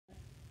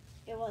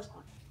It was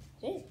hard.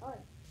 It is hard.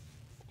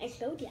 I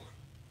told ya.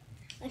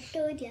 I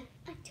told ya.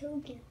 I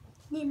told ya.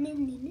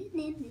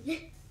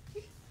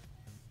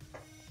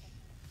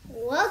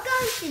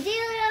 Welcome to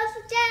Daily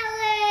Dose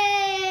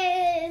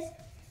Challenge!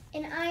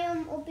 And I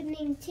am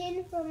opening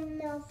tin from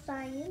Mel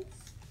Science.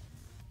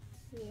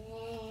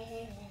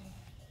 Yay!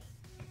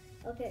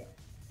 Okay.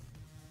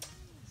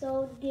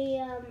 So the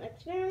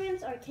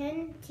experiments are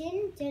tin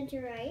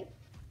dentarite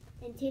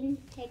and tin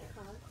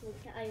hedgehog,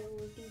 which I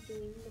will be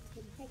doing the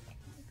tin hedgehog.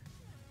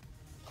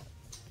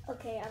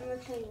 Okay, I'm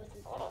gonna show you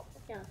what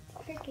the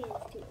trick is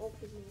to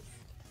open this.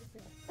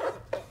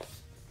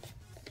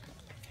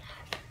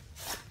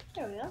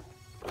 There we go.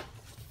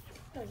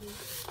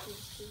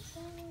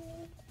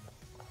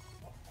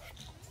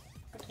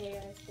 Okay, I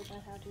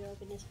forgot how to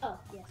open this. Oh,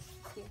 yes,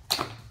 here.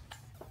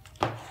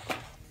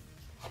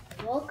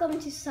 Welcome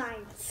to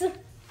science.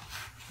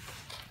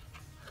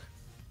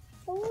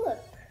 Oh,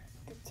 look,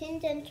 the tin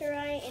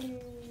dentarite and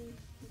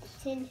the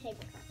tin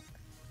hedgehog.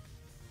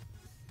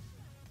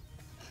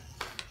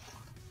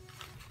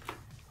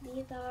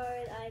 These are,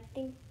 I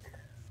think,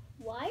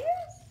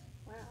 wires?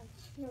 Wow, I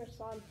never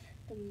saw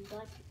them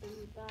black and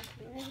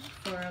red.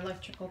 For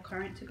electrical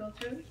current to go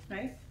through,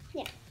 right?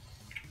 Yeah.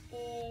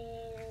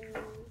 And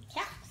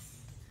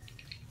caps.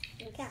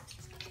 And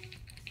caps.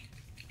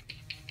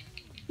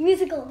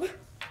 Musical.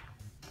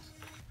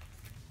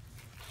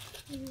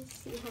 Let's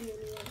see how many of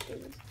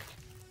these.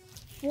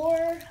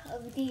 4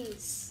 of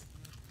these,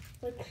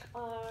 which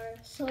are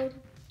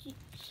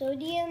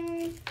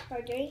sodium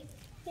carbonate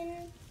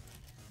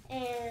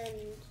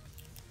and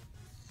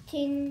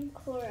tin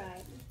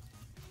chloride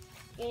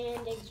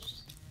and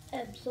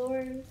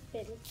absorbent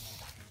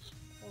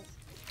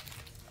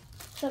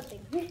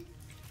something.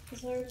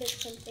 Absorbent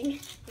something.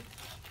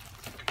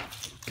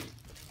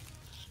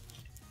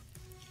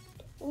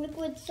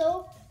 Liquid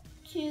soap,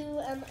 2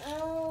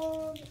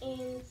 ml,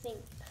 and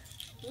zinc.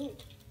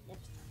 That's not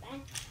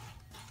bad.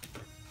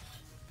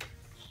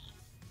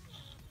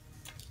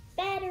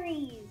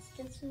 Batteries.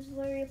 This is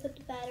where you put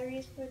the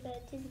batteries for the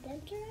tin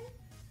dentarite.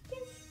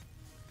 Yes.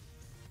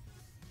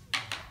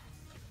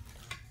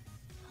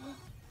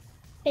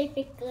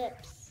 Paper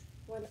clips.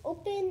 One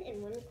open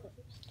and one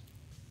closed.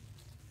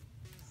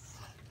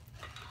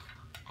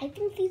 I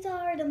think these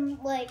are the,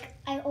 like,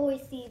 I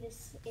always see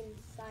this in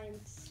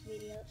science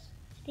videos.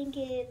 I think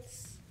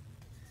it's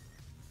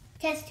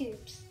test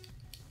tubes.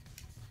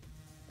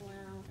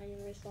 Wow, I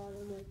never saw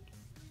them like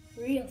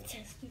real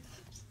test tubes.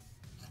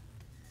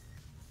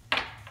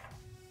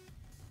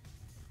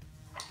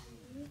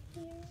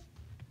 Here.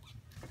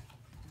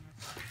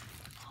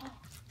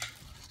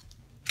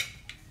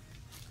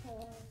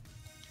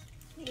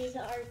 These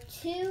are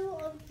 2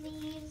 of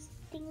these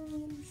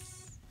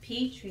things.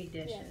 Petri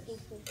dishes.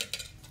 Yeah,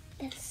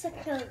 that's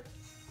such a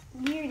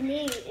weird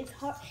name. It's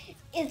hard.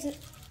 It's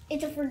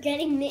a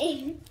forgetting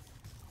name.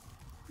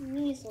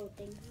 These little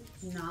things.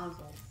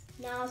 Nozzles.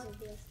 Nozzles,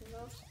 yes,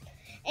 nozzles.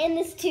 And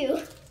this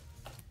too.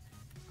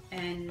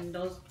 And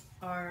those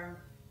are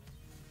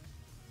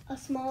a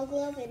small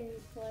glove and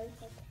one.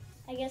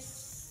 I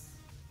guess.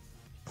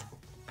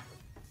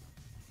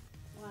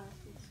 Wow,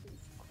 this is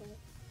cool.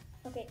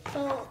 Okay,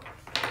 so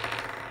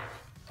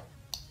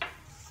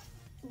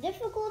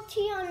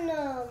difficulty on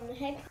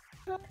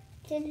Hedgehog,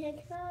 tin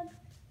Hedgehog.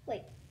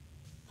 Wait,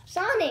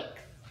 Sonic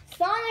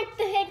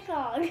the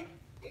Hedgehog.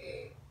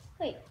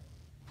 Wait,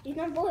 he's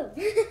not blue.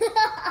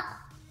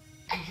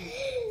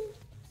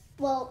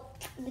 Well,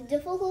 the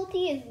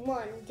difficulty is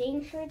 1,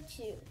 danger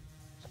 2,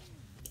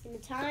 and the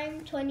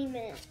time 20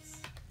 minutes.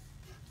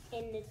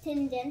 And the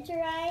tin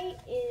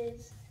dentarite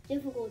is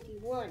difficulty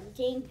 1,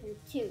 danger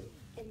 2,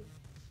 and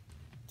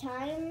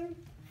time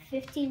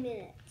 15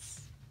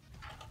 minutes.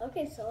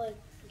 Okay, so I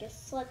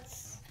guess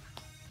let's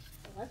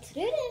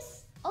do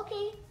this.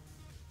 Okay,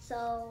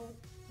 so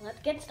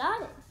let's get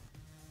started.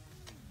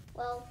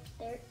 Well,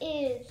 there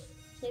is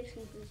 6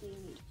 pieces you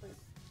need for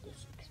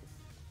this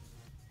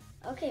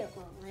experiment. Okay,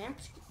 well,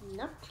 let's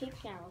not get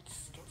out.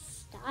 Let's get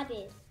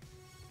started.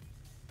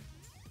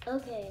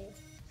 Okay,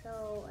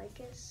 so I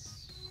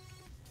guess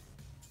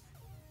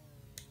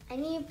I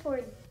need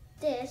for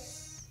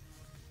this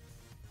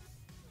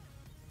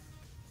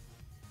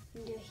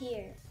into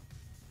here.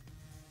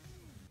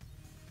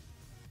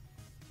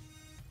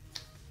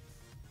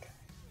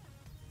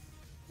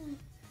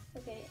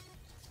 Okay.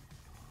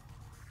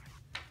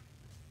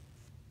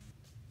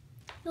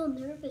 I'm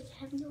nervous. I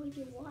have no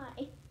idea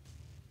why.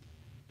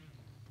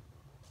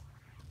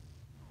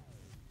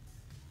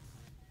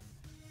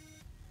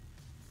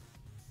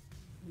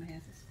 my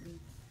hands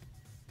asleep.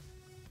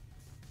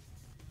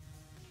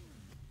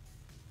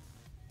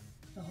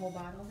 The whole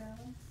bottle,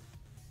 Darla?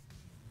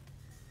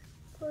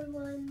 For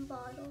 1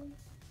 bottle.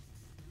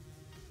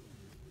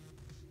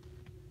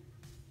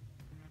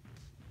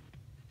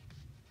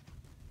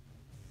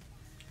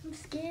 I'm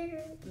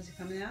scared. Is it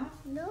coming out?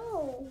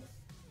 No.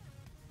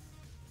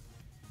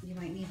 You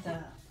might need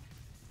the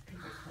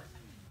paper clip.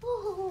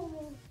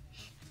 Oh.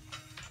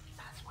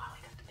 That's why we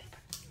got the paper.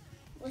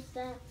 What's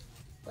that?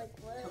 Like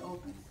what? To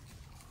open.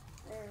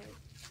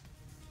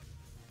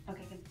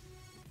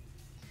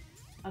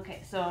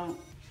 Okay, so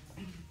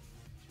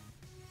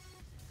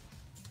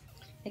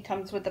it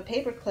comes with a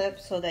paper clip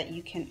so that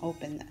you can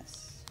open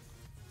this.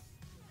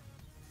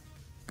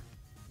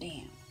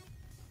 Damn.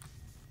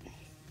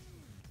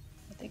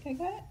 I think I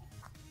got it.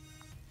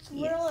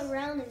 Swirl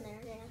around in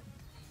there,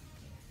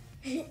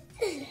 yeah.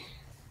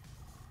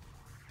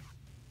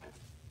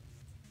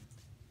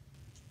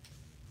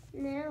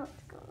 Now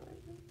it's gone.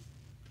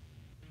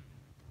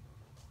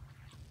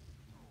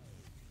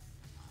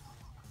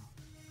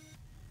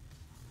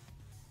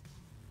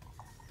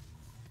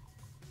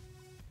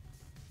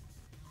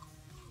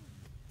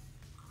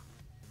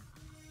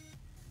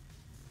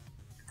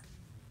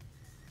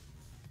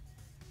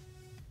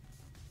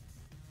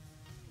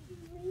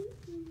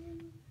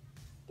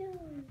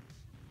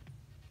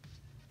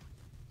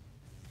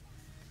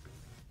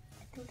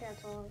 I think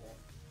that's all of it.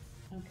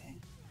 Okay.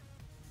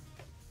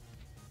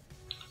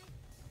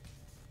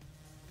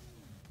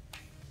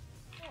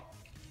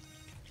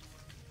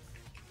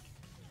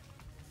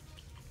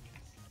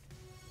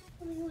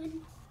 Only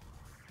one.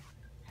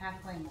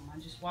 Halfway, Mama.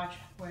 Just watch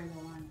where the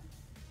line is.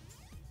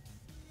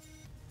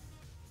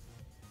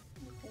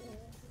 Okay.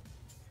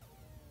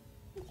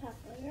 It's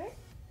halfway, right?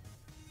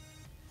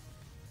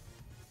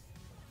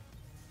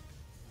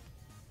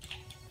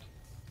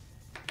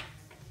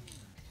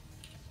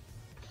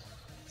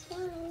 It's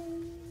fine.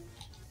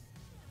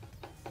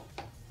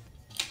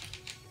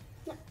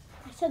 No,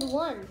 I said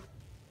one.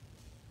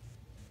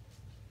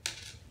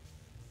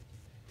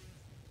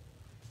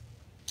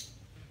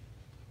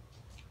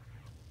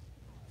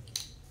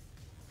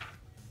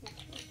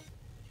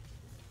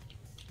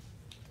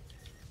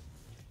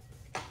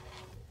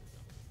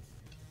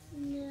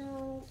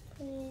 Now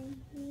put in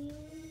here.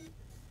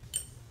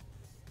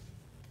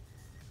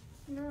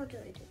 Now what do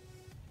I do?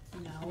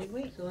 Now we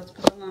wait. So let's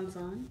put the lens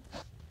on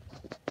so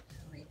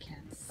we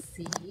can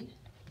see.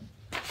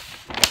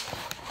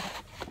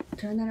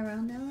 Turn that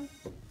around now.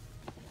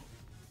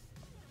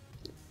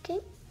 Okay.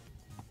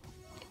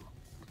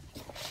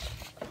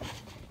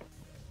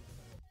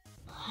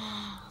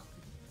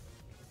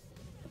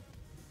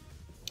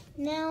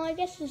 Now I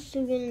guess this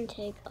is gonna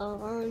take a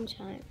long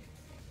time.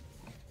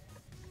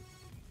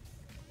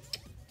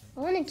 I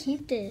want to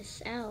keep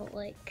this out,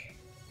 like,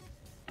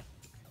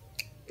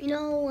 you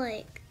know,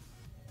 like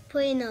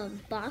put in a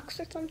box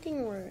or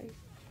something, or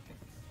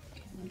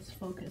Okay, let's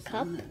focus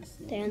cup on this.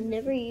 that I'll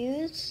never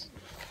use.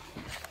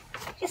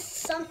 Just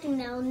something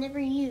that I'll never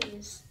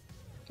use,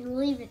 and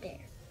leave it there.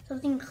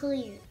 Something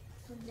clear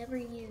I'll never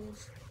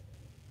use.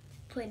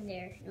 Put in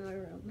there in my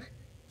room.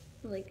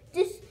 Like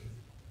this,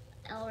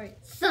 our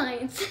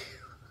science.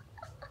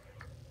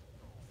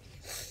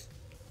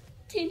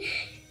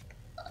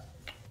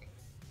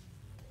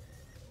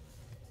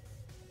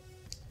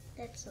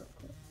 That's so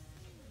cool.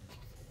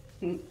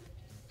 Hmm.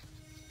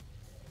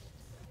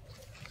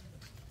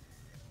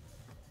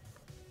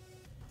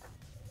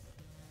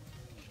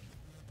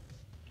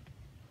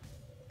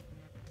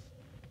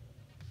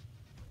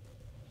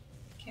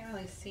 Can't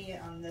really see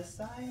it on this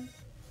side.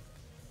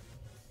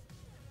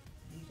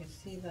 You can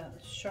see the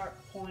sharp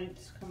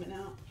points coming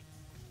out.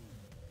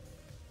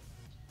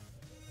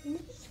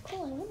 This is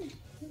cool. I want to.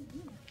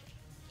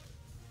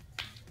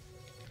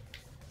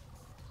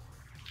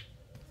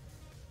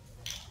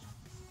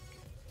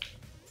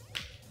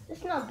 This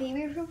is not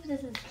baby proof.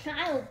 This is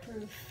child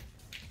proof.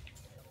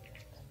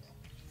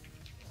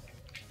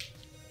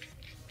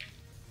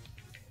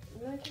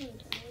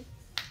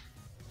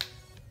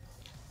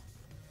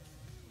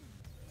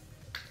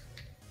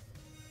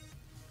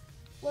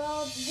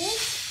 Well,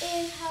 this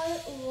is how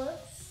it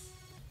looks.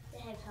 The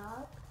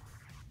hedgehog.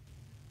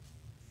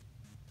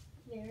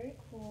 Very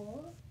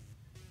cool.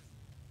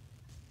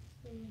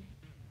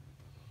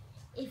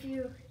 If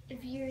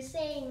you're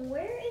saying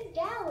where is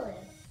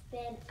Dallas,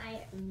 then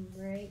I am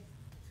right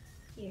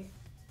here.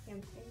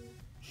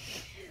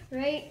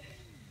 Right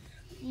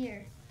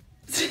here.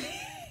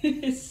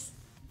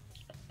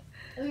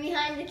 I'm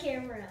behind the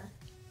camera,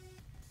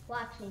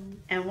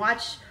 watching. And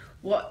watch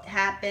what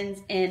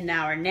happens in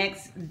our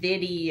next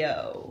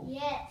video.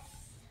 Yes.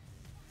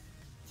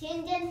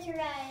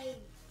 Tangentize.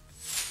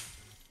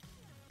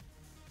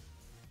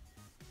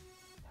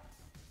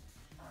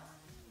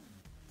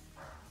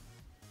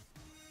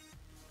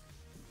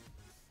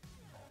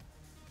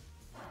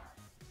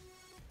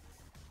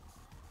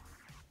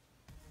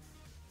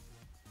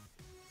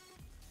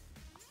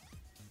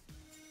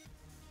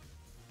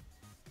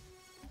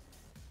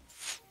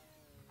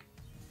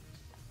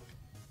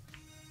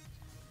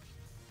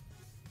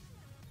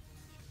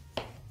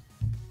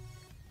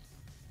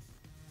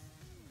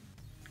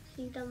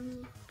 See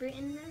them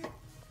written there?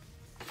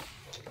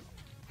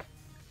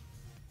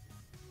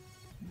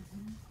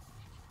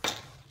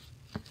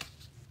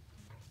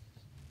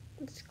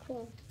 It's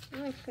cool. I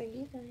like for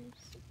you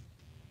guys.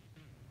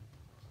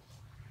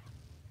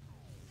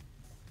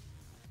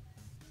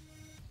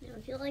 Now,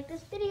 if you like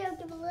this video,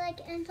 give a like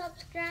and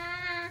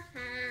subscribe.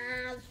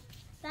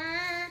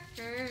 Bye.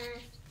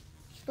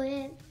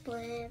 Blip,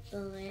 blip,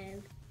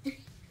 blip.